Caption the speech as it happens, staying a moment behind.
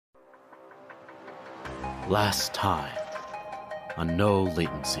last time on No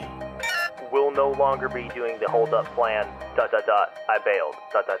Latency. We'll no longer be doing the hold-up plan, ... I bailed, ...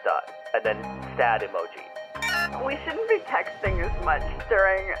 and then sad emoji. We shouldn't be texting as much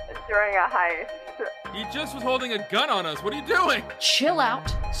during a heist. He just was holding a gun on us. What are you doing? Chill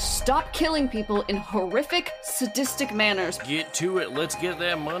out. Stop killing people in horrific, sadistic manners. Get to it. Let's get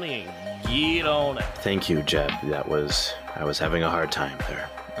that money and get on it. Thank you, Jeb. I was having a hard time there.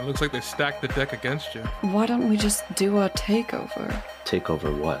 It looks like they stacked the deck against you. Why don't we just do a takeover? Take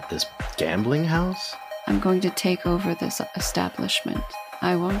over what? This gambling house? I'm going to take over this establishment.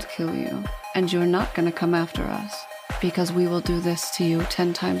 I won't kill you. And you're not going to come after us. Because we will do this to you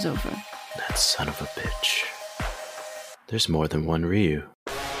 10 times over. That son of a bitch. There's more than one Ryu.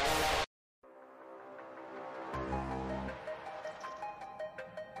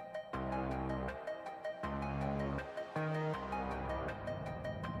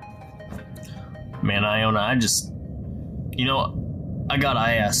 Man, Iona, I gotta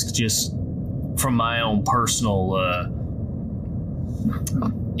ask, just from my own personal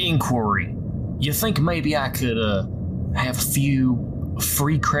inquiry, you think maybe I could have a few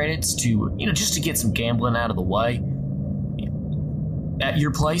free credits to, just to get some gambling out of the way at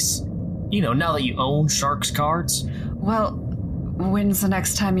your place? Now that you own Shark's cards? Well, when's the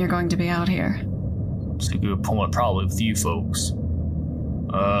next time you're going to be out here? That's a good point, probably with you folks.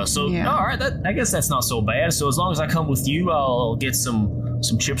 Yeah. All right, I guess that's not so bad. So as long as I come with you, I'll get some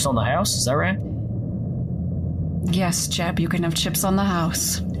chips on the house. Is that right? Yes, Jeb, you can have chips on the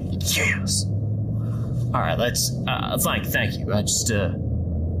house. Yes. All right, thank you. I just, I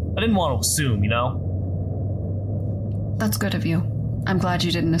didn't want to assume, That's good of you. I'm glad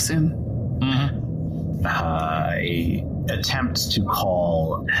you didn't assume. Mm-hmm. I attempt to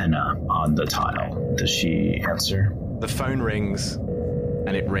call Henna on the tile. Does she answer? The phone rings,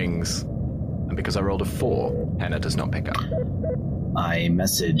 and it rings. And because I rolled a 4, Henna does not pick up. I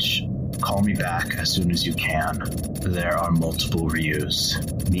message, call me back as soon as you can. There are multiple Ryus.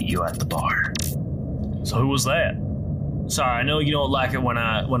 Meet you at the bar. So who was that? Sorry, I know you don't like it when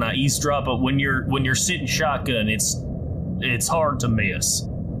I eavesdrop, but when you're sitting shotgun, it's hard to miss.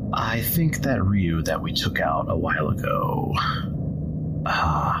 I think that Ryu that we took out a while ago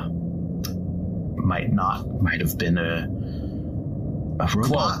might have been a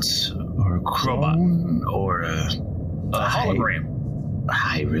robot or a clone or a hologram.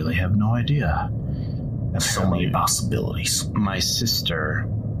 I really have no idea. There's so many possibilities. My sister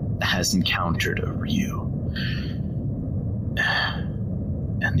has encountered a Ryu.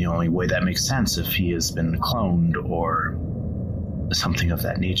 And the only way that makes sense if he has been cloned or something of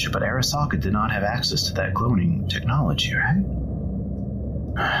that nature. But Arasaka did not have access to that cloning technology, right?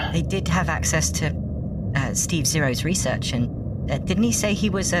 They did have access to Steve Zero's research, and didn't he say he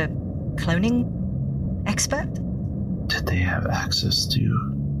was a cloning expert? Did they have access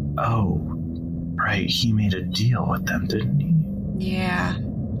to... Oh, right, he made a deal with them, didn't he? Yeah.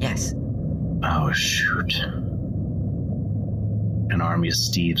 Yes. Oh, shoot. An army of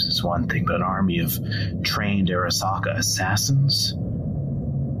Steves is one thing, but an army of trained Arasaka assassins?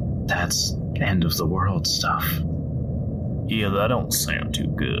 That's end of the world stuff. Yeah, that don't sound too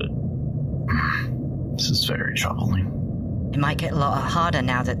good. This is very troubling. It might get a lot harder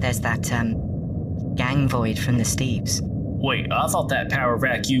now that there's that gang void from the Steves. Wait, I thought that power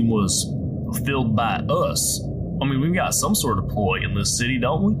vacuum was filled by us. I mean, we've got some sort of ploy in this city,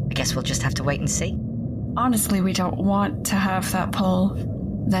 don't we? I guess we'll just have to wait and see. Honestly, we don't want to have that pull.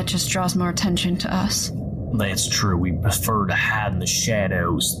 That just draws more attention to us. That's true. We prefer to hide in the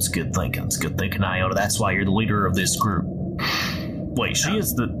shadows. It's good thinking. Iona. That's why you're the leader of this group. Wait, she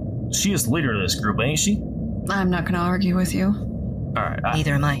is the leader of this group, ain't she? I'm not going to argue with you. All right.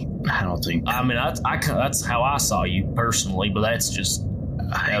 Neither am I. I don't think... I mean, that's how I saw you personally, but that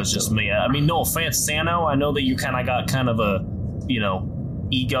was just me. I mean, no offense, Sano. I know that you kind of got kind of a,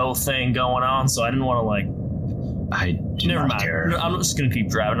 ego thing going on, so I didn't want to, I do Never not mind. care. I'm just going to keep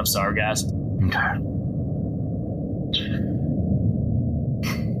driving. I'm sorry, guys. Okay.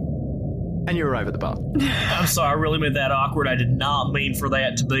 And you arrive at the bar. I'm sorry, I really made that awkward. I did not mean for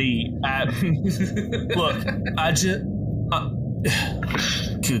that to be...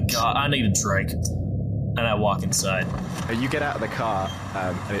 Good God, I need a drink. And I walk inside. You get out of the car,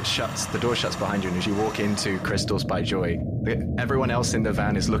 and the door shuts behind you, and as you walk into Crystals by Joy, everyone else in the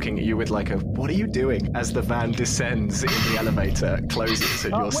van is looking at you with what are you doing? As the van descends in the elevator, closes,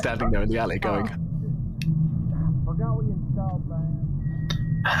 and you're standing there in the alley going... Forgot we installed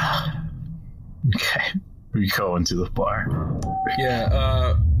that. Okay. We go into the bar.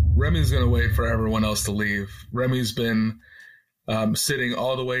 Yeah, Remy's going to wait for everyone else to leave. Remy's been sitting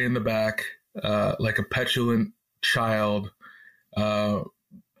all the way in the back, like a petulant child,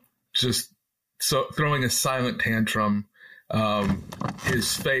 just throwing a silent tantrum.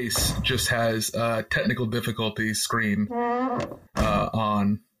 His face just has technical difficulty screen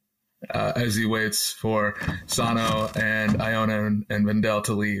on as he waits for Sano and Iona and Vendel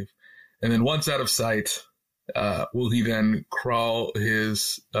to leave. And then once out of sight, will he then crawl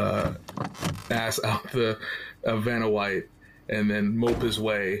his ass out the Vanna White and then mope his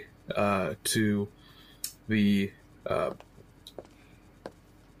way to the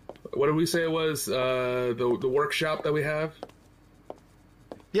what did we say it was? The workshop that we have?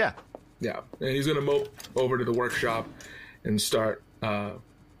 Yeah. Yeah. And he's going to mope over to the workshop and start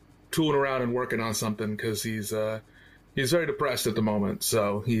tooling around and working on something because he's very depressed at the moment,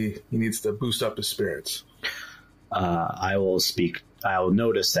 so he needs to boost up his spirits. I will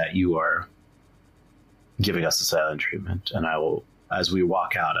notice that you are giving us the silent treatment, and I will, as we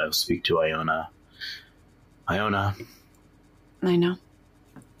walk out, I will speak to Iona. Iona. I know.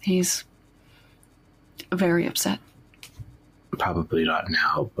 He's very upset. Probably not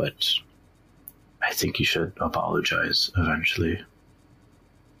now, but I think you should apologize eventually.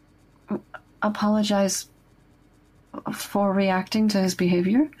 Apologize for reacting to his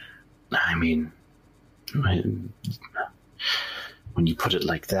behavior? I mean, when you put it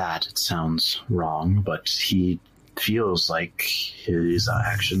like that, it sounds wrong, but he feels like his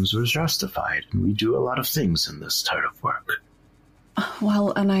actions were justified, and we do a lot of things in this type of work.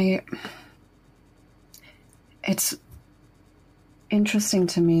 Well, and it's interesting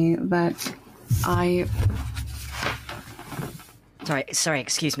to me that Sorry,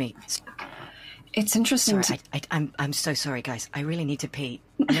 excuse me. It's interesting. Sorry, I'm so sorry, guys. I really need to pee.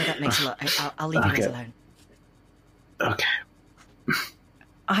 I know that makes a lot. I'll leave you guys alone. Okay.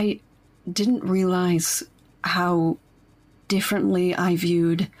 I didn't realize how differently I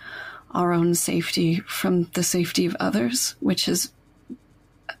viewed our own safety from the safety of others, which is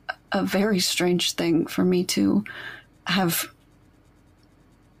a very strange thing for me to have,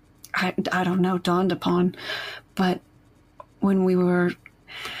 I don't know, dawned upon. But when we were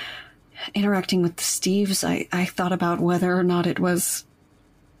interacting with the Steves, I thought about whether or not it was,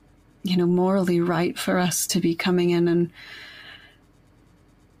 morally right for us to be coming in and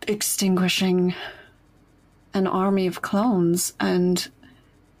extinguishing an army of clones. And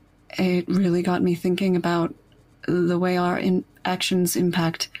it really got me thinking about the way our actions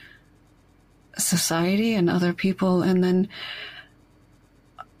impact society and other people. And then,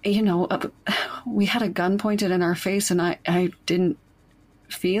 we had a gun pointed in our face, and I didn't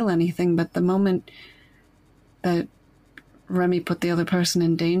feel anything, but the moment that Remy put the other person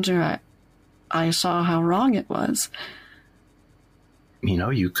in danger, I saw how wrong it was.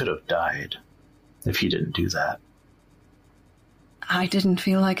 You could have died if you didn't do that. I didn't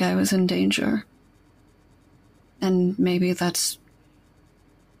feel like I was in danger. And maybe that's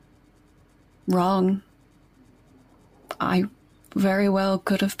wrong. I very well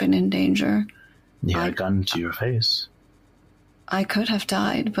could have been in danger. You had a gun to your face. I could have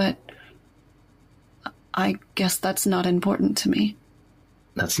died, but I guess that's not important to me.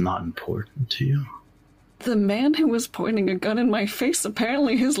 That's not important to you? The man who was pointing a gun in my face,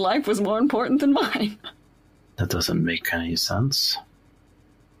 apparently his life was more important than mine. That doesn't make any sense.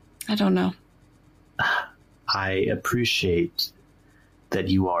 I don't know. I appreciate that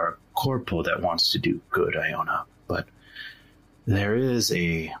you are a corporal that wants to do good, Iona, but there is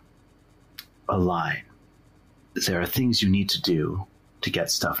a line. There are things you need to do to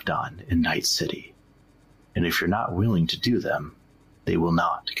get stuff done in Night City. And if you're not willing to do them, they will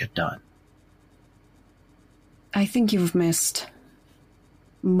not get done. I think you've missed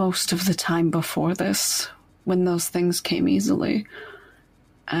most of the time before this, when those things came easily.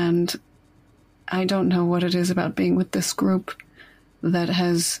 And I don't know what it is about being with this group that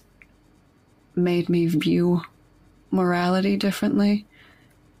has made me view morality differently.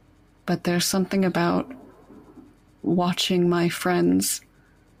 But there's something about watching my friends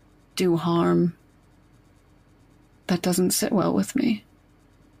do harm that doesn't sit well with me.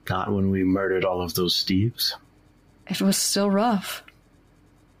 Not when we murdered all of those Steves. It was still rough.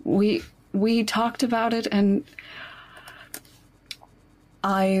 We talked about it, and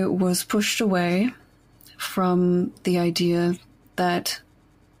I was pushed away from the idea that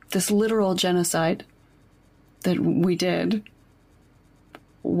this literal genocide that we did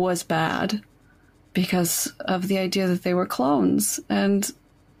was bad because of the idea that they were clones. And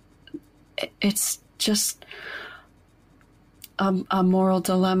it's just a moral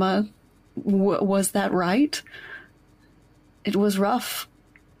dilemma. Was that right? It was rough.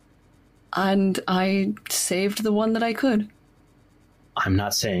 And I saved the one that I could. I'm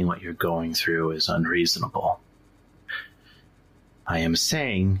not saying what you're going through is unreasonable. I am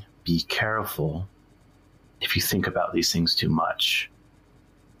saying be careful. If you think about these things too much,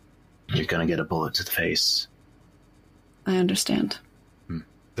 you're going to get a bullet to the face. I understand.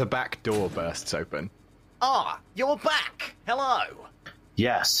 The back door bursts open. Ah, you're back! Hello!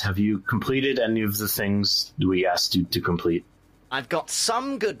 Yes, have you completed any of the things we asked you to complete? I've got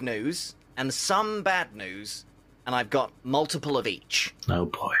some good news and some bad news, and I've got multiple of each. Oh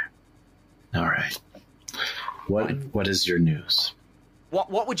boy. All right. What is your news?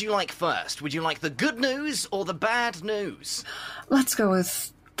 What would you like first? Would you like the good news or the bad news? Let's go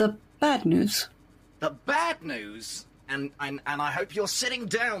with the bad news. The bad news, and I hope you're sitting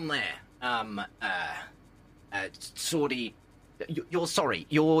down there. Sorry,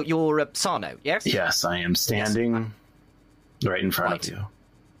 you're Sano, yes? Yes, I am standing right in front of you.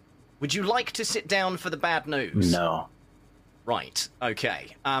 Would you like to sit down for the bad news? No. Right,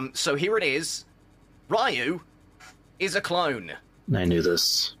 okay. So here it is. Ryu is a clone. I knew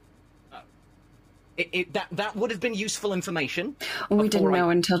this. That would have been useful information. We didn't know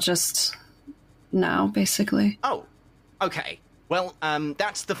until just now, basically. Oh, okay. Well,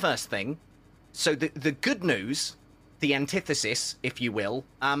 that's the first thing. So the good news, the antithesis, if you will,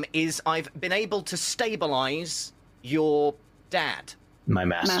 is I've been able to stabilize your dad. My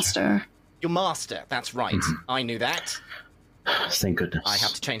master. Your master, that's right. I knew that. Thank goodness. I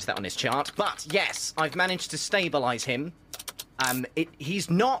have to change that on his chart. But yes, I've managed to stabilize him. He's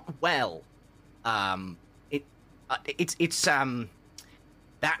not well. That's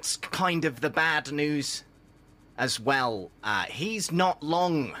kind of the bad news as well. He's not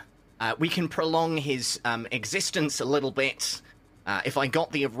long. We can prolong his existence a little bit. If I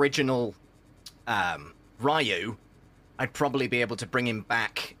got the original Ryu, I'd probably be able to bring him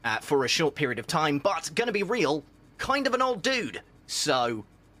back for a short period of time, but gonna be real, kind of an old dude. So,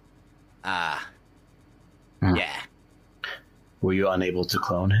 yeah. Were you unable to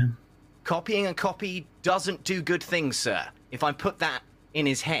clone him? Copying a copy doesn't do good things, sir. If I put that in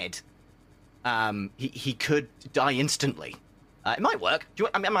his head, he could die instantly. It might work.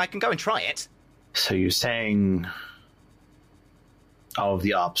 I can go and try it. So you're saying all of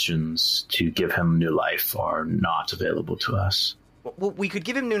the options to give him new life are not available to us? Well, we could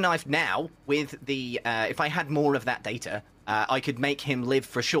give him new life now with the... if I had more of that data, I could make him live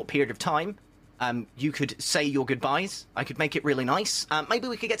for a short period of time. You could say your goodbyes. I could make it really nice. Maybe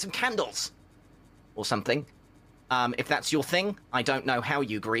we could get some candles or something. If that's your thing, I don't know how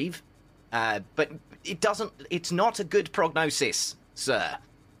you grieve. But it's not a good prognosis, sir.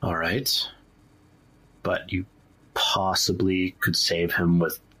 All right. But you possibly could save him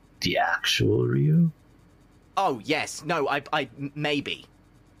with the actual Ryu? Oh, yes. No, I maybe.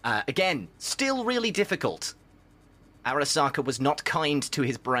 Again, still really difficult. Arasaka was not kind to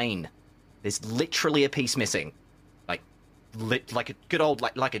his brain. There's literally a piece missing. Like a good old,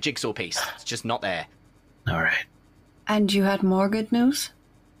 like a jigsaw piece. It's just not there. All right. And you had more good news?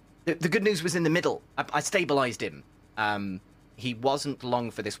 The good news was in the middle. I stabilized him. He wasn't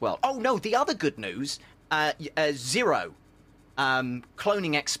long for this world. Oh, no, the other good news, Zero,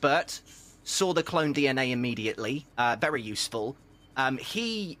 cloning expert, saw the clone DNA immediately. Very useful.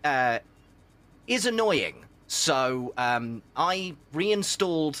 He is annoying. So I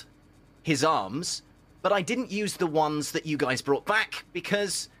reinstalled his arms, but I didn't use the ones that you guys brought back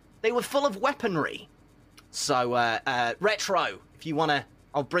because they were full of weaponry. So, Retro, if you want to,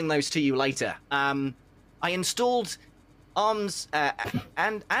 I'll bring those to you later. I installed arms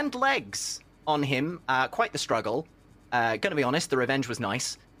and legs on him. Quite the struggle. Gonna be honest, the revenge was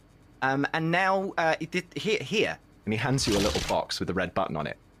nice. And now, here. And he hands you a little box with a red button on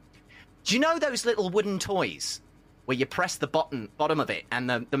it. Do you know those little wooden toys where you press the bottom of it and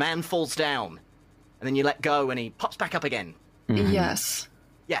the man falls down and then you let go and he pops back up again? Mm-hmm. Yes.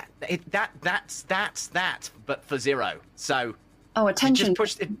 Yeah, that's that, but for Zero. So, oh, attention! You just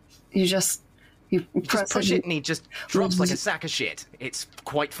push it. You just push it, and he just drops like a sack of shit. It's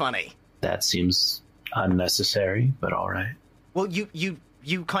quite funny. That seems unnecessary, but all right. Well,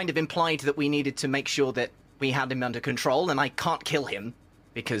 you kind of implied that we needed to make sure that we had him under control, and I can't kill him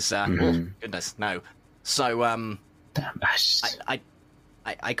because, oh, goodness, no. So,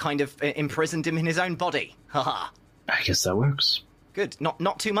 I kind of imprisoned him in his own body. Haha. I guess that works. Good.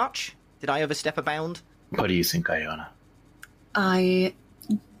 Not too much? Did I overstep a bound? What do you think, Iona? I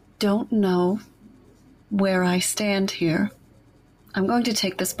don't know where I stand here. I'm going to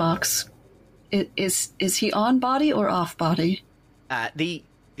take this box. Is he on body or off body? The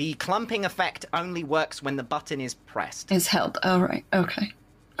clumping effect only works when the button is pressed. Is held. All right. Okay.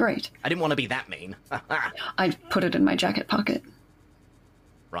 Great. I didn't want to be that mean. I put it in my jacket pocket.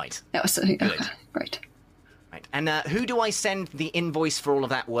 Right. Oh, so, Good. Right. Right. And who do I send the invoice for all of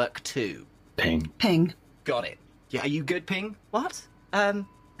that work to? Ping. Ping. Got it. Yeah, are you good, Ping? What? I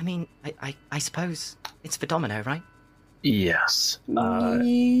mean, I suppose it's for Domino, right? Yes. No,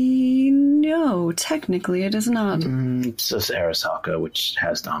 technically it is not. It's just Arasaka, which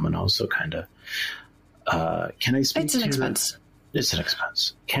has dominoes, so kind of. Can I speak It's an to expense. It's an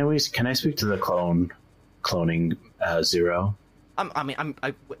expense. Can I speak to the cloning Zero?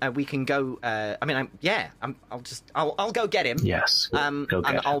 We can go. I'll go get him. Yes. Go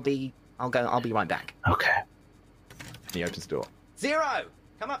get him. I'll be right back. Okay. He opens the door. Zero,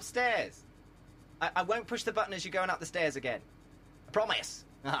 come upstairs. I won't push the button as you're going up the stairs again. I promise.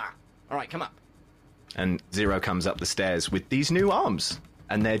 All right, come up. And Zero comes up the stairs with these new arms,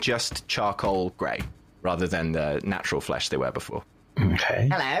 and they're just charcoal grey, rather than the natural flesh they were before. Okay.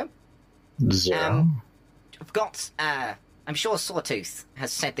 Hello. Zero. I've got. I'm sure Sawtooth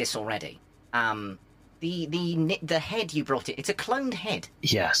has said this already. The head you brought it's a cloned head.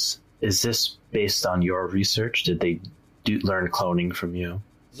 Yes. Is this based on your research? Did they learn cloning from you?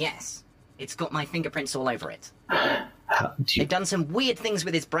 Yes. It's got my fingerprints all over it. They've done some weird things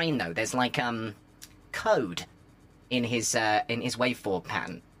with his brain, though. There's like code in his waveform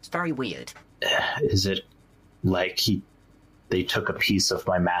pattern. It's very weird. Is it like they took a piece of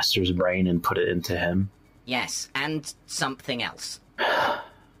my master's brain and put it into him? Yes, and something else.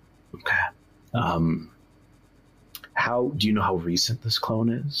 Okay. How do you know how recent this clone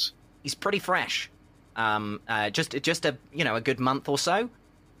is? He's pretty fresh. Just a good month or so,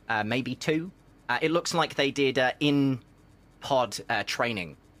 maybe 2. It looks like they did in-pod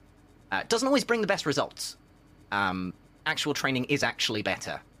training. Doesn't always bring the best results. Actual training is actually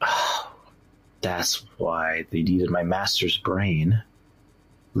better. That's why they needed my master's brain.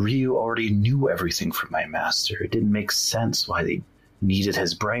 Ryu already knew everything from my master. It didn't make sense why they needed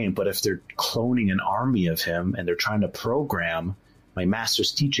his brain, but if they're cloning an army of him and they're trying to program my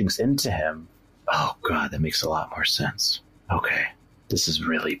master's teachings into him, oh god, that makes a lot more sense. Okay, this is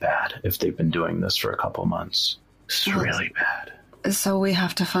really bad if they've been doing this for a couple months. It's really bad. So we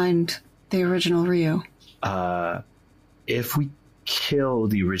have to find the original Ryu. If we kill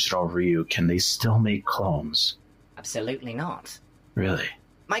the original Ryu, can they still make clones? Absolutely not. Really?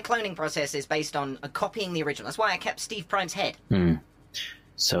 My cloning process is based on copying the original. That's why I kept Steve Prime's head.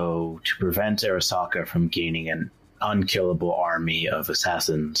 So, to prevent Arasaka from gaining an unkillable army of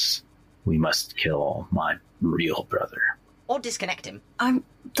assassins, we must kill my real brother. Or disconnect him.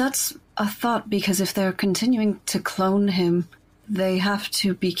 That's a thought, because if they're continuing to clone him, they have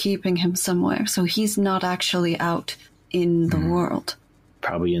to be keeping him somewhere, so he's not actually out in the world.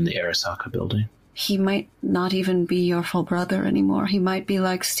 Probably in the Arasaka building. He might not even be your full brother anymore. He might be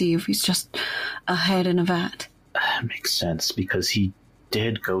like Steve. He's just a head in a vat. That makes sense, because he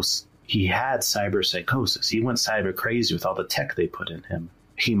had cyber psychosis. He went cyber crazy with all the tech they put in him.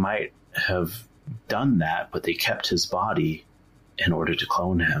 He might have done that, but they kept his body in order to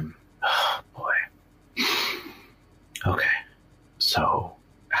clone him. Oh, boy. Okay. So,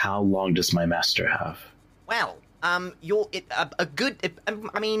 how long does my master have? Well, a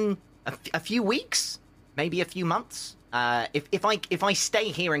few weeks, maybe a few months. If I stay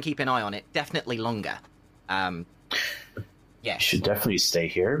here and keep an eye on it, definitely longer. Yes. You should definitely stay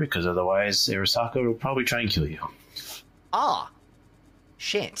here, because otherwise Arasaka will probably try and kill you.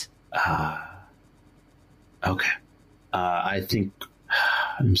 Shit. Okay. I think,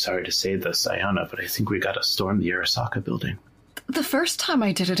 I'm sorry to say this, Ayana, but I think we gotta storm the Arasaka building. The first time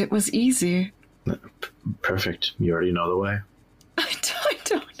I did it, it was easy. Perfect. You already know the way. I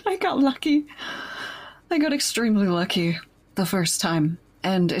don't. I got lucky. I got extremely lucky the first time.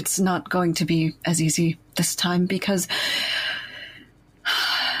 And it's not going to be as easy this time, because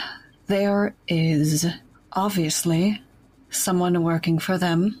there is obviously someone working for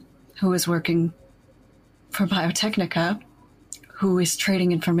them who is working for Biotechnica, who is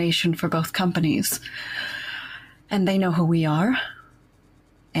trading information for both companies. And they know who we are,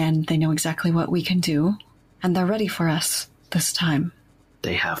 and they know exactly what we can do, and they're ready for us this time.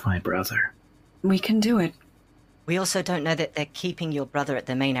 They have my brother. We can do it. We also don't know that they're keeping your brother at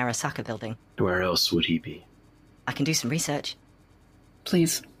the main Arasaka building. Where else would he be? I can do some research.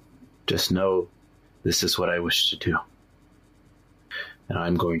 Please. Just know this is what I wish to do. And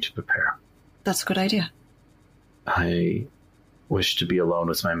I'm going to prepare. That's a good idea. I wish to be alone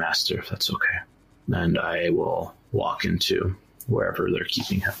with my master, if that's okay. And I will walk into wherever they're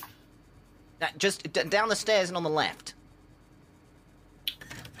keeping him. Just down the stairs and on the left.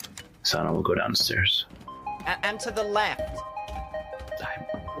 Sana will go downstairs. And to the left. I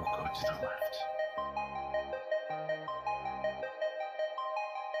will go to the left.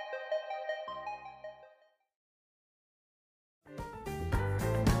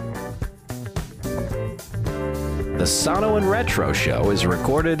 The Sono and Retro Show is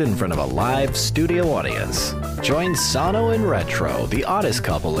recorded in front of a live studio audience. Join Sono and Retro, the oddest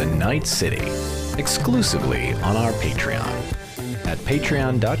couple in Night City, exclusively on our Patreon at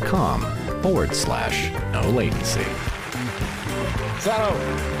patreon.com/no latency. Sano,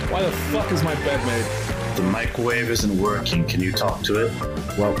 why the fuck is my bed made? The microwave isn't working. Can you talk to it?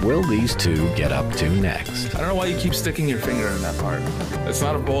 What will these two get up to next? I don't know why you keep sticking your finger in that part. It's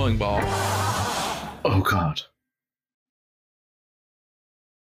not a bowling ball. Oh, God.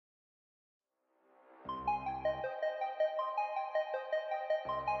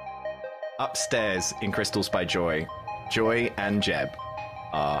 Upstairs in Crystals by Joy, Joy and Jeb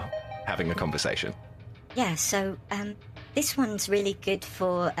are having a conversation. Yeah, so, this one's really good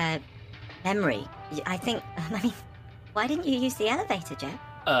for, memory. I think, I mean, why didn't you use the elevator, Jeb?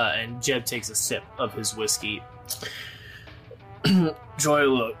 And Jeb takes a sip of his whiskey. Joy,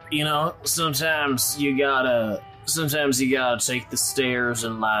 look, sometimes you gotta take the stairs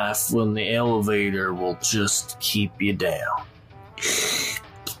in life when the elevator will just keep you down.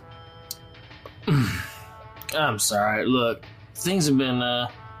 I'm sorry, look, things have been,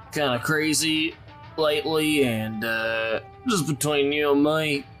 kind of crazy lately, and, just between you and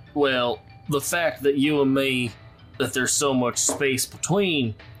me, well, the fact that you and me, that there's so much space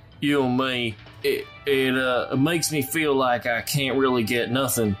between you and me, it makes me feel like I can't really get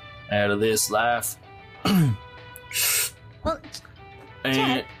nothing out of this life. Well, and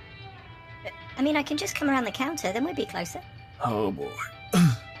Jeb, I mean, I can just come around the counter, then we'd be closer. Oh boy.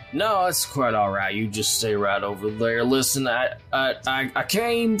 No, it's quite all right. You just stay right over there. Listen, I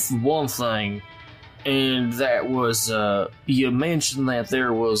came for one thing, and that was you mentioned that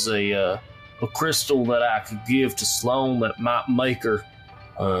there was a crystal that I could give to Sloan that might make her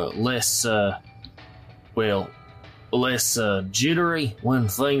less jittery when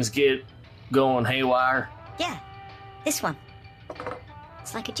things get going haywire. Yeah, this one.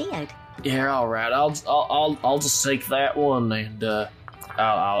 It's like a geode. Yeah, all right. I'll just take that one, and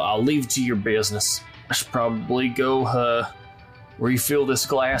I'll leave it to your business. I should probably go refill this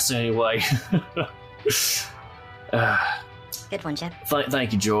glass anyway. Good one, Jeb.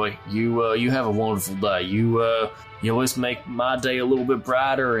 Thank you, Joy. You have a wonderful day. You always make my day a little bit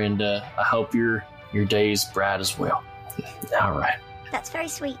brighter, and I hope your day is bright as well. All right. That's very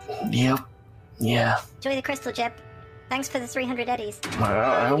sweet. Yep. Yeah. Enjoy the crystal, Jeb. Thanks for the 300 eddies.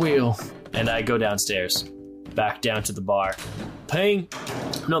 I will. And I go downstairs, back down to the bar. Ping,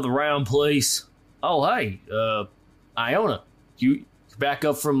 another round, please. Oh, hey, Iona, you back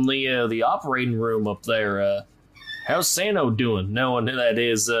up from the operating room up there. How's Sano doing, knowing that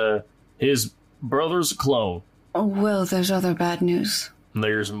his brother's a clone? Oh, well, there's other bad news.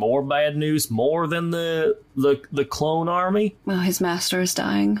 There's more bad news, more than the clone army? Well, his master is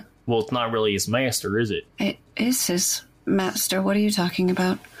dying. Well, it's not really his master, is it? It is his master. What are you talking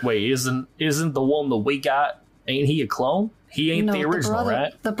about? Wait, isn't the one that we got, ain't he a clone? He ain't the original,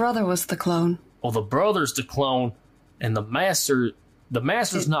 right? The brother was the clone. Well, the brother's the clone, and the master's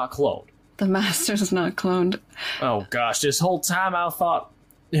not cloned. The master's not cloned. Oh, gosh, this whole time I thought,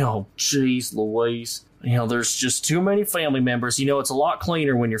 jeez Louise. There's just too many family members. It's a lot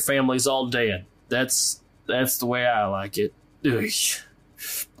cleaner when your family's all dead. That's the way I like it. Ugh.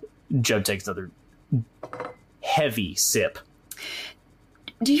 Jeb takes another heavy sip.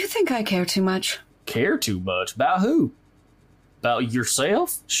 Do you think I care too much? Care too much? About who? About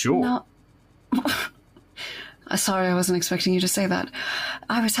yourself? Sure. No. Sorry, I wasn't expecting you to say that.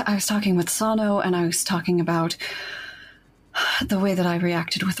 I was talking with Sano, and I was talking about the way that I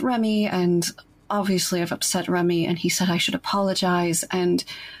reacted with Remy, and obviously I've upset Remy, and he said I should apologize, and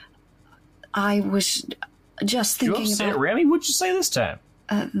I was just thinking you upset about... Remy? What'd you say this time?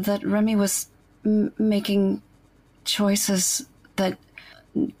 That Remy was making choices that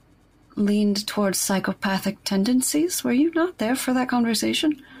leaned towards psychopathic tendencies. Were you not there for that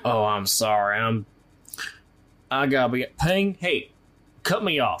conversation? Oh, I'm sorry. I gotta be... Ping, hey, cut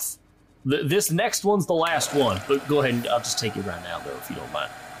me off. This next one's the last one, but go ahead and I'll just take it right now, though, if you don't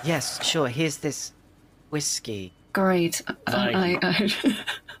mind. Yes, sure. Here's this whiskey. Great.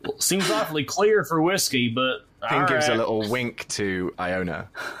 Well, seems awfully clear for whiskey, but... Ping gives a little wink to Iona.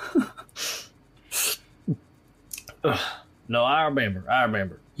 No, I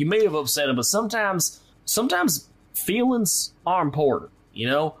remember. You may have upset him, but sometimes feelings are important,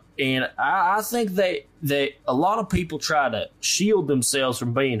 And I think that a lot of people try to shield themselves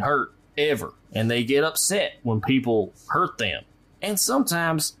from being hurt ever, and they get upset when people hurt them. And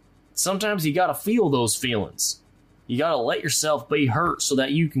sometimes you gotta feel those feelings. You gotta let yourself be hurt so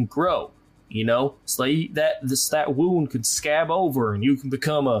that you can grow. So that wound could scab over, and you can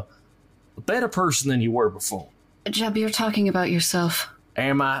become a better person than you were before. Jeb, you're talking about yourself.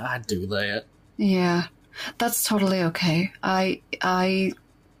 Am I? I do that. Yeah, that's totally okay. I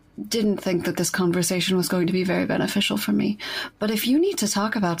didn't think that this conversation was going to be very beneficial for me. But if you need to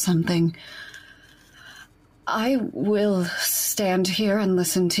talk about something, I will stand here and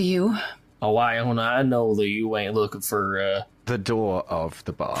listen to you. Oh, Iona, I know that you ain't looking for, The door of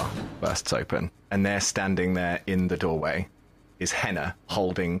the bar bursts open, and there, standing there in the doorway, is Henna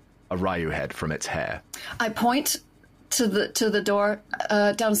holding a Ryu head from its hair. I point to the door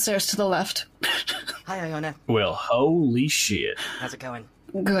downstairs to the left. Hi, Iona. Well, holy shit. How's it going?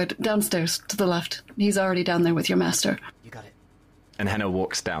 Good. Downstairs to the left. He's already down there with your master. You got it. And Henna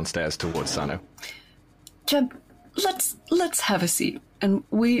walks downstairs towards Sano. Jeb, let's have a seat, and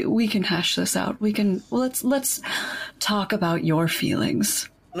we can hash this out. Let's talk about your feelings.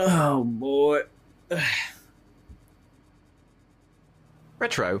 Oh, boy.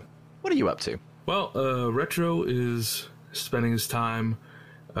 Retro, what are you up to? Well, Retro is spending his time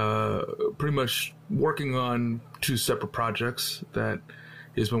pretty much working on 2 separate projects that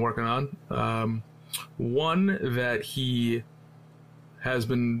he's been working on. One that he has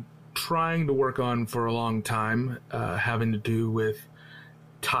been trying to work on for a long time, having to do with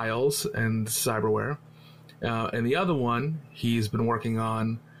tiles and cyberware. And the other one he's been working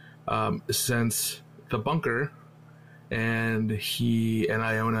on since the bunker, and he and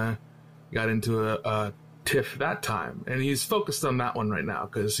Iona got into a tiff that time. And he's focused on that one right now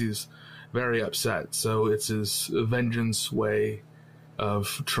because he's very upset. So it's his vengeance way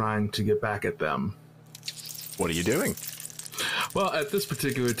of trying to get back at them. What are you doing? Well, at this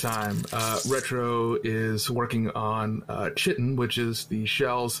particular time, Retro is working on chitin, which is the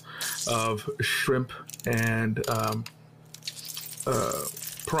shells of shrimp and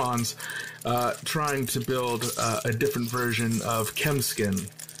prawns, trying to build a different version of chemskin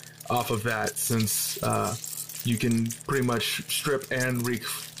off of that, since you can pretty much strip and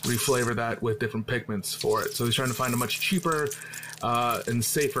reflavor that with different pigments for it. So he's trying to find a much cheaper and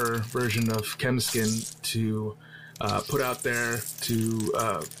safer version of chemskin to put out there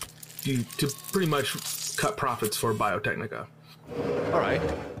to pretty much cut profits for Biotechnica. All right.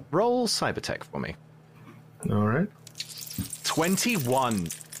 Roll Cybertech for me. All right. 21.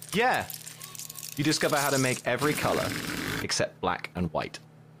 Yeah. You discover how to make every color except black and white.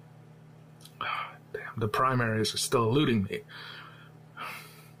 Damn, the primaries are still eluding me.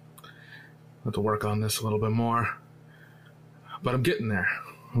 I have to work on this a little bit more. But I'm getting there.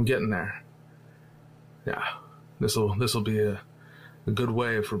 Yeah. This'll be a good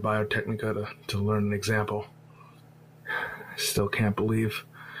way for Biotechnica to learn an example. I still can't believe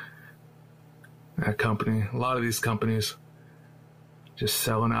that company, a lot of these companies, just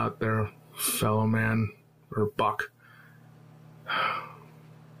selling out their fellow man for a buck.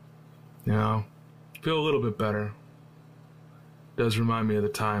 You know, feel a little bit better. Does remind me of the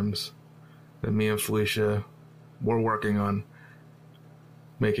times that me and Felicia were working on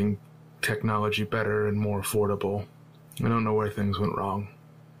making technology better and more affordable. I don't know where things went wrong.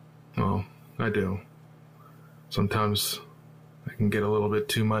 Well, I do. Sometimes I can get a little bit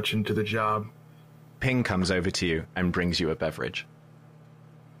too much into the job. Ping comes over to you and brings you a beverage.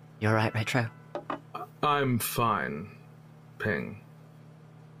 You're right, Retro. I'm fine, Ping.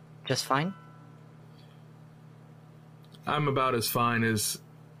 Just fine? I'm about as fine as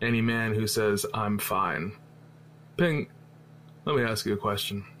any man who says I'm fine. Ping, let me ask you a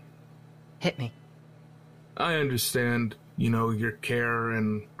question. Hit me. I understand, your care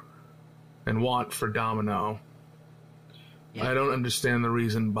and want for Domino. Yeah. I don't understand the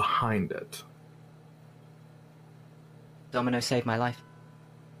reason behind it. Domino saved my life.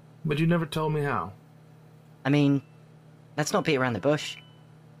 But you never told me how. I mean, let's not beat around the bush.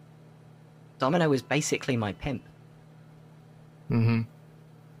 Domino was basically my pimp. Mm-hmm.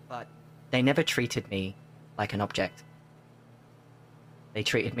 But they never treated me like an object. They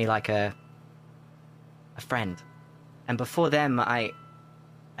treated me like a friend. And before them, I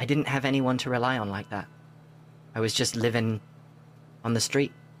didn't have anyone to rely on like that. I was just living on the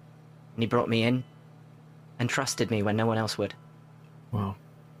street. And he brought me in and trusted me when no one else would. Well,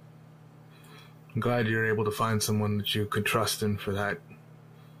 I'm glad you're able to find someone that you could trust in for that.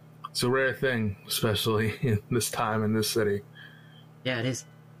 It's a rare thing, especially in this time in this city. Yeah, it is.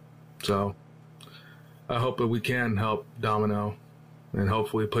 So, I hope that we can help Domino and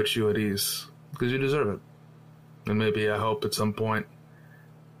hopefully put you at ease, because you deserve it. And maybe I hope at some point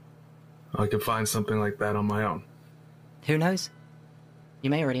I can find something like that on my own. Who knows?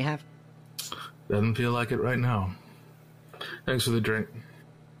 You may already have. Doesn't feel like it right now. Thanks for the drink.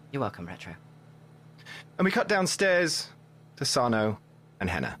 You're welcome, Retro. And we cut downstairs to Sano and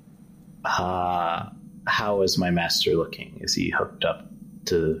Henna. how is my master looking? Is he hooked up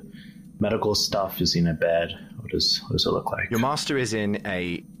to medical stuff? Is he in a bed? What does it look like? Your master is in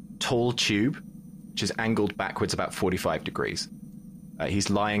a tall tube, which is angled backwards about 45 degrees. He's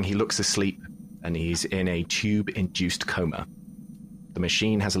lying, he looks asleep, and he's in a tube-induced coma. The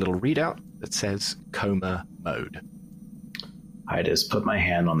machine has a little readout that says coma mode. I just put my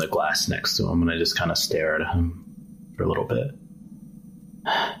hand on the glass next to him, and I just kind of stare at him for a little bit.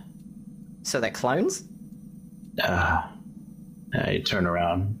 So they're clones? I turn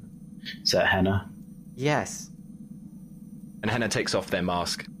around. Is that Henna? Yes. And Henna takes off their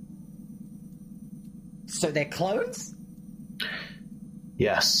mask. So they're clones?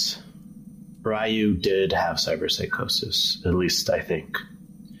 Yes. Ryu did have cyberpsychosis, at least I think.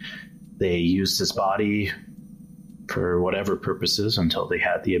 They used his body for whatever purposes until they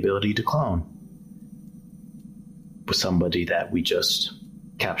had the ability to clone with somebody that we just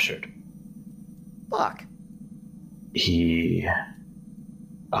captured. Fuck.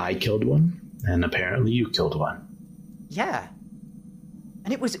 I killed one, and apparently you killed one. Yeah.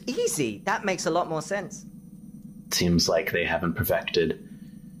 And it was easy. That makes a lot more sense. Seems like they haven't perfected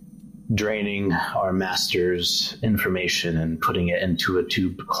draining our master's information and putting it into a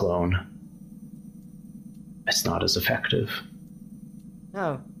tube clone. It's not as effective.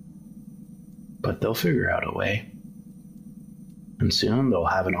 No. But they'll figure out a way. And soon they'll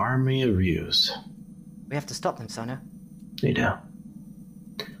have an army of Ryus. We have to stop them, Sono. They do.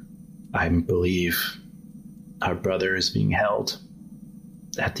 I believe our brother is being held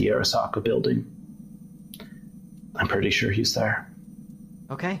at the Arasaka building. I'm pretty sure he's there.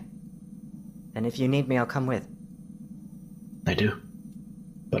 Okay. And if you need me, I'll come with. I do.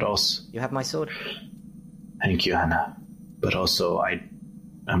 But also... You have my sword? Thank you, Anna. But also,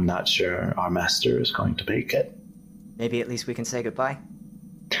 I'm not sure our master is going to make it. Maybe at least we can say goodbye?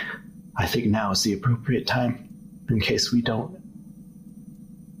 I think now is the appropriate time, in case we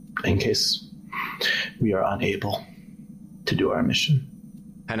are unable to do our mission.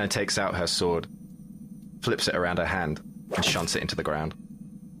 Henna takes out her sword, flips it around her hand, and shunts it into the ground,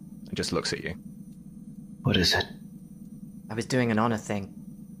 and just looks at you. What is it? I was doing an honor thing.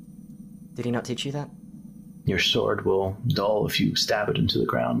 Did he not teach you that? Your sword will dull if you stab it into the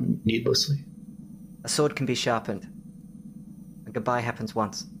ground needlessly. A sword can be sharpened. A goodbye happens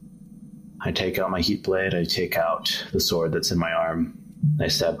once. I take out my heat blade, I take out the sword that's in my arm. I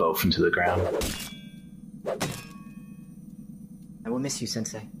stab both into the ground. I will miss you,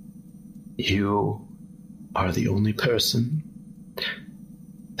 Sensei. You are the only person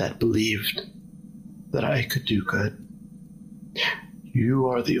that believed that I could do good. You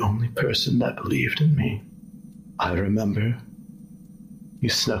are the only person that believed in me. I remember you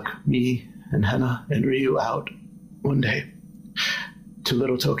snuck me and Henna and Ryu out one day to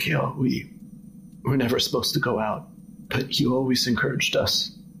Little Tokyo. We were never supposed to go out, but you always encouraged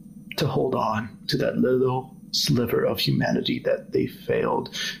us to hold on to that little sliver of humanity that they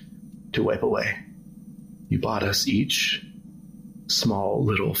failed to wipe away. You bought us each small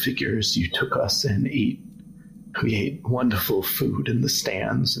little figures. You took us and we ate wonderful food in the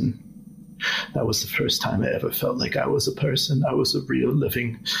stands, and that was the first time I ever felt like I was a person. I was a real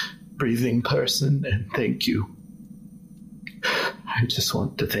living, breathing person, and thank you. I just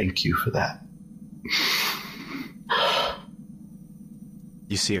want to thank you for that.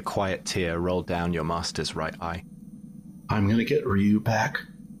 You see a quiet tear roll down your master's right eye. I'm going to get Ryu back.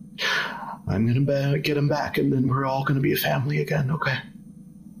 I'm going to get him back, and then we're all going to be a family again, okay?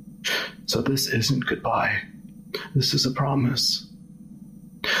 So this isn't goodbye. This is a promise.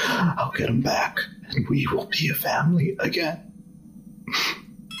 I'll get him back, and we will be a family again.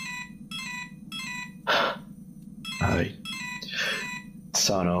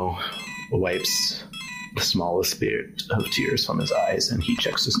 Sano wipes the smallest bit of tears from his eyes, and he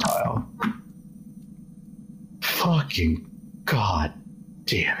checks his tile. Fucking god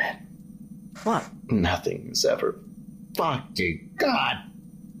damn it. What? Nothing's ever... Fucking god.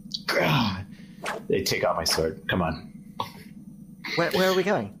 They take out my sword. Come on. Where are we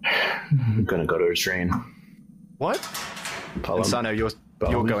going? I'm gonna go to a train. What? Follow Sano, you're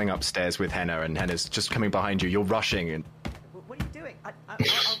me. going upstairs with Henna, and Henna's just coming behind you. You're rushing, and What are you doing?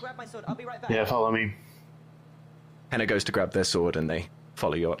 I'll grab my sword. I'll be right back. Yeah, follow me. Henna goes to grab their sword, and they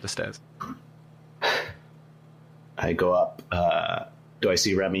follow you up the stairs. I go up. Do I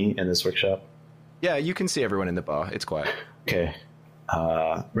see Remy in this workshop? Yeah, you can see everyone in the bar. It's quiet. Okay.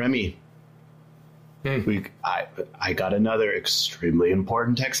 Remy. I got another extremely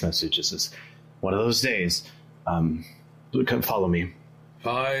important text message. This is one of those days. Come follow me.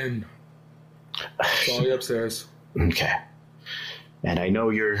 Fine. I'll follow you upstairs. Okay. And I know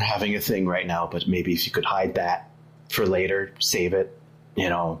you're having a thing right now, but maybe if you could hide that for later, save it,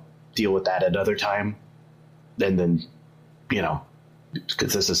 deal with that at another time, and then,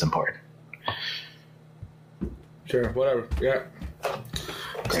 because this is important. Sure, whatever. Yeah.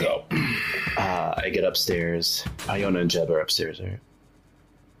 Great. So, I get upstairs. Iona and Jeb are upstairs, right?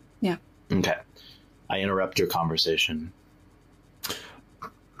 Yeah. Okay. I interrupt your conversation.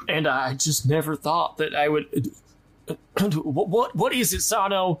 And I just never thought that I would... What is it,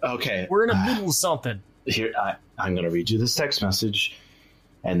 Sano? Okay. We're in the middle of something. Here, I'm going to read you this text message,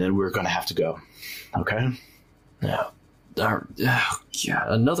 and then we're going to have to go. Okay? Yeah.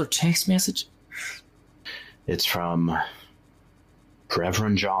 Another text message? It's from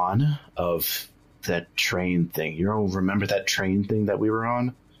Reverend John of that train thing. You remember that train thing that we were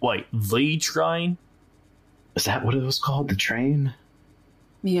on? Wait, the train? Is that what it was called? The train?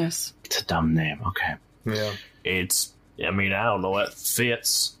 Yes. It's a dumb name. Okay. Yeah. I don't know. It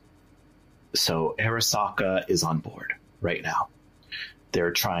fits. So Arasaka is on board right now.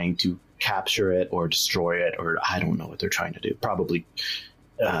 They're trying to capture it or destroy it, or I don't know what they're trying to do. Probably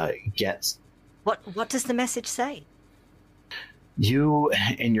get... What does the message say? You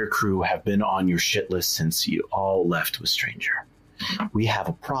and your crew have been on your shit list since you all left with Stranger. We have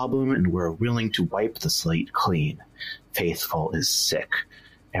a problem and we're willing to wipe the slate clean. Faithful is sick.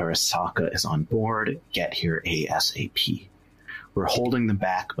 Arasaka is on board. Get here ASAP. We're holding them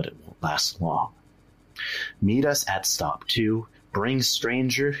back, but it won't last long. Meet us at stop 2. Bring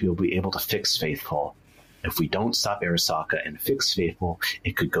Stranger. You'll be able to fix Faithful. If we don't stop Arasaka and fix Faithful,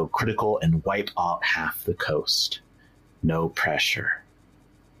 it could go critical and wipe out half the coast. No pressure.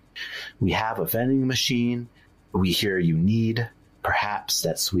 We have a vending machine we hear you need. Perhaps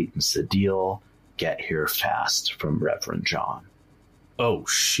that sweetens the deal. Get here fast, from Reverend John. Oh,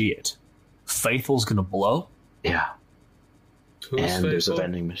 shit. Faithful's gonna blow? Yeah. Who's and Faithful? There's a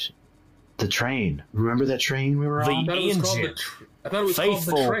vending machine. The train. Remember that train we were on? I thought it was called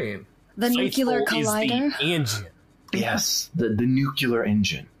the train. The nuclear collider? Is the engine. Yes, the nuclear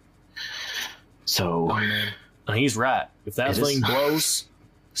engine. So... He's right. If that thing blows,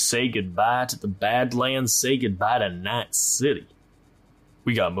 say goodbye to the Badlands, say goodbye to Night City.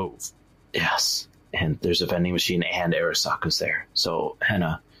 We gotta move. Yes, and there's a vending machine and Arasaka's there. So,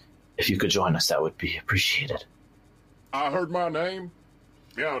 Henna, if you could join us, that would be appreciated. I heard my name.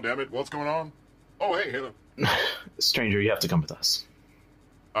 Yeah, damn it, what's going on? Oh, hey, Henna. Stranger, you have to come with us.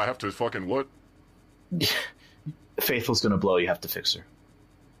 I have to fucking what? Faithful's gonna blow, you have to fix her.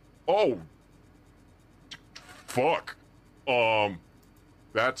 Oh. Fuck.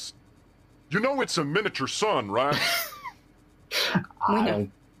 That's... it's a miniature sun, right? What?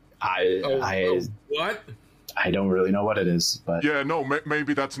 I don't really know what it is, but... Yeah, no,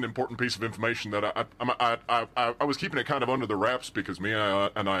 maybe that's an important piece of information that I was keeping it kind of under the wraps because me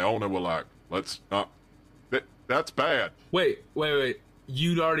and Iona were like, let's not... That's bad. Wait.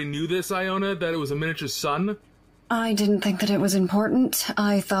 You already knew this, Iona, that it was a miniature sun? I didn't think that it was important.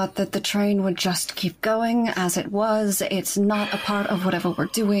 I thought that the train would just keep going as it was. It's not a part of whatever we're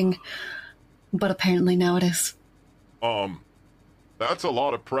doing. But apparently now it is. That's a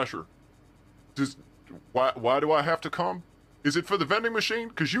lot of pressure. Why do I have to come? Is it for the vending machine?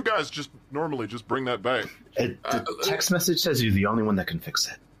 Because you guys normally just bring that back. The text message says you're the only one that can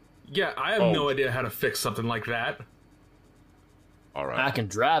fix it. Yeah, I have no idea how to fix something like that. All right. I can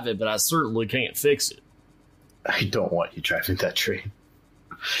drive it, but I certainly can't fix it. I don't want you driving that train.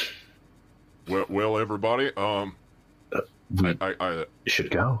 Well, everybody, we should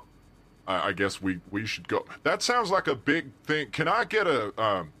go. I guess we should go. That sounds like a big thing. Can I get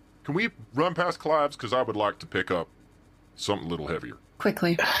can we run past Clive's? Because I would like to pick up something a little heavier.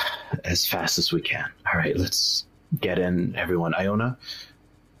 Quickly. As fast as we can. All right, let's get in, everyone. Iona,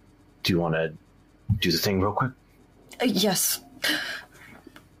 do you want to do the thing real quick? Yes.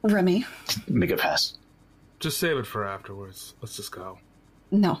 Remy. Make it fast. Just save it for afterwards. Let's just go.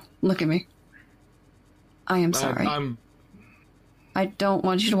 No, look at me. I am sorry. I don't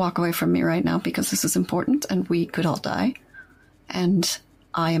want you to walk away from me right now because this is important and we could all die. And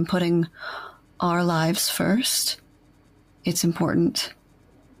I am putting our lives first. It's important.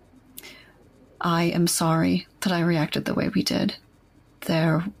 I am sorry that I reacted the way we did.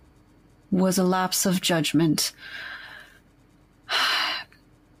 There was a lapse of judgment.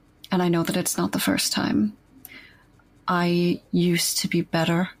 And I know that it's not the first time. I used to be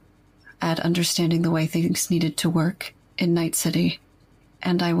better at understanding the way things needed to work in Night City,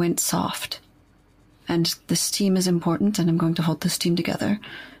 and I went soft. And this team is important, and I'm going to hold this team together.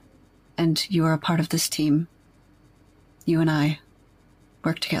 And you are a part of this team. You and I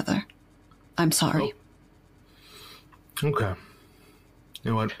work together. I'm sorry. Okay.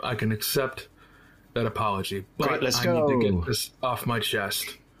 You know what? I can accept that apology, but Great, let's I go. need to get this off my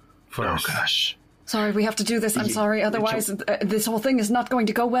chest first. Oh, gosh. Sorry, we have to do this. I'm sorry. Otherwise, this whole thing is not going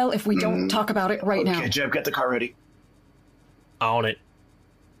to go well if we don't talk about it right now. Okay, Jeb, get the car ready. On it.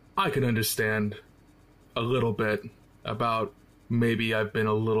 I can understand a little bit about maybe I've been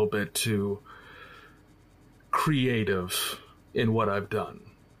a little bit too creative in what I've done.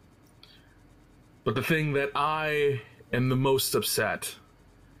 But the thing that I am the most upset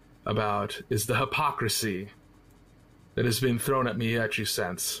about is the hypocrisy that has been thrown at me at you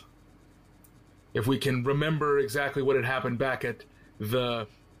since. If we can remember exactly what had happened back at the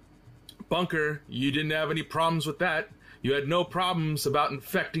bunker, you didn't have any problems with that. You had no problems about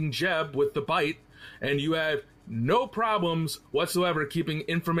infecting Jeb with the bite, and you had no problems whatsoever keeping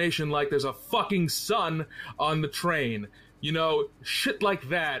information like there's a fucking sun on the train. You know, shit like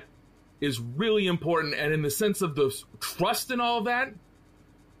that is really important, and in the sense of the trust and all that,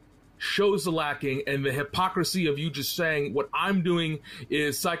 shows the lacking, and the hypocrisy of you just saying what I'm doing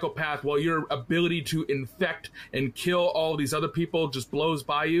is psychopath while your ability to infect and kill all these other people just blows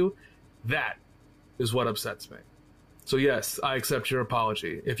by you. That is what upsets me. So yes, I accept your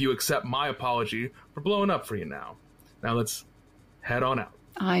apology. If you accept my apology for blowing up for you now. Now let's head on out.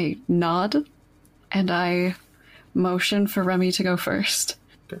 I nod, and I motion for Remy to go first.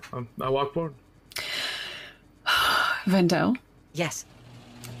 Okay, I walk forward. Vendel, Yes.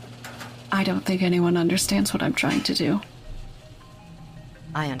 I don't think anyone understands what I'm trying to do.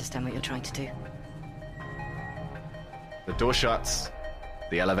 I understand what you're trying to do. The door shuts,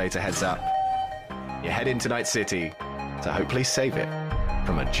 the elevator heads up. You head into Night City to hopefully save it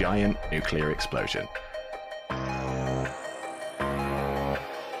from a giant nuclear explosion.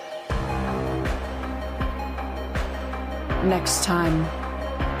 Next time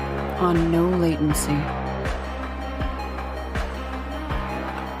on No Latency.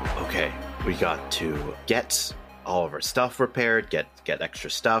 Okay, we got to get all of our stuff repaired, get extra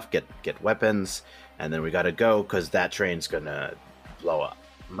stuff, get weapons, and then we gotta go because that train's gonna blow up.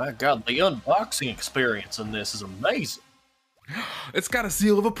 My God, the unboxing experience in this is amazing. It's got a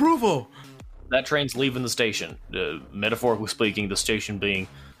seal of approval. That train's leaving the station. Metaphorically speaking, the station being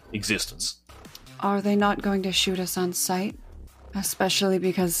existence. Are they not going to shoot us on sight? Especially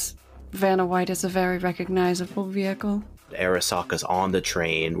because Vanna White is a very recognizable vehicle. Arasaka's on the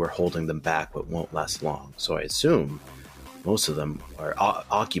train, we're holding them back, but won't last long. So I assume most of them are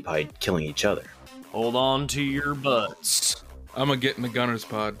occupied killing each other. Hold on to your butts. I'm gonna get in the gunner's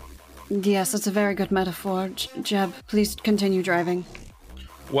pod. Yes, that's a very good metaphor. Jeb, please continue driving.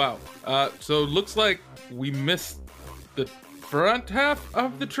 Wow. So it looks like we missed the front half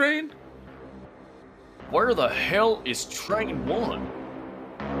of the train? Where the hell is train 1?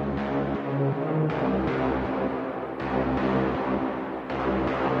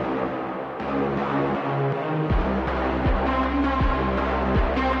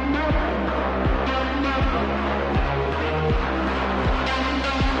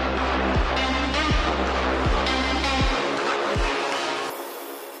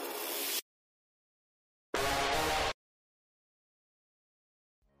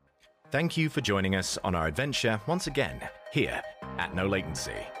 Thank you for joining us on our adventure once again here at No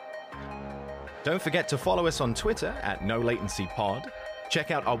Latency. Don't forget to follow us on Twitter at NoLatencyPod.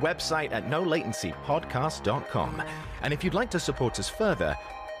 Check out our website at NoLatencyPodcast.com. And if you'd like to support us further,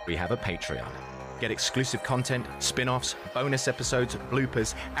 we have a Patreon. Get exclusive content, spin-offs, bonus episodes,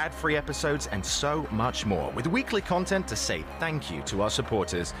 bloopers, ad-free episodes, and so much more, with weekly content to say thank you to our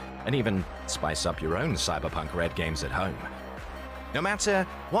supporters and even spice up your own Cyberpunk Red games at home. No matter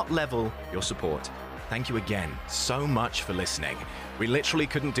what level your support, thank you again so much for listening. We literally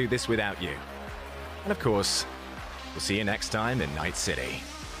couldn't do this without you. And of course, we'll see you next time in Night City.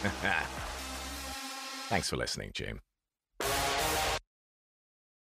 Thanks for listening, Jim.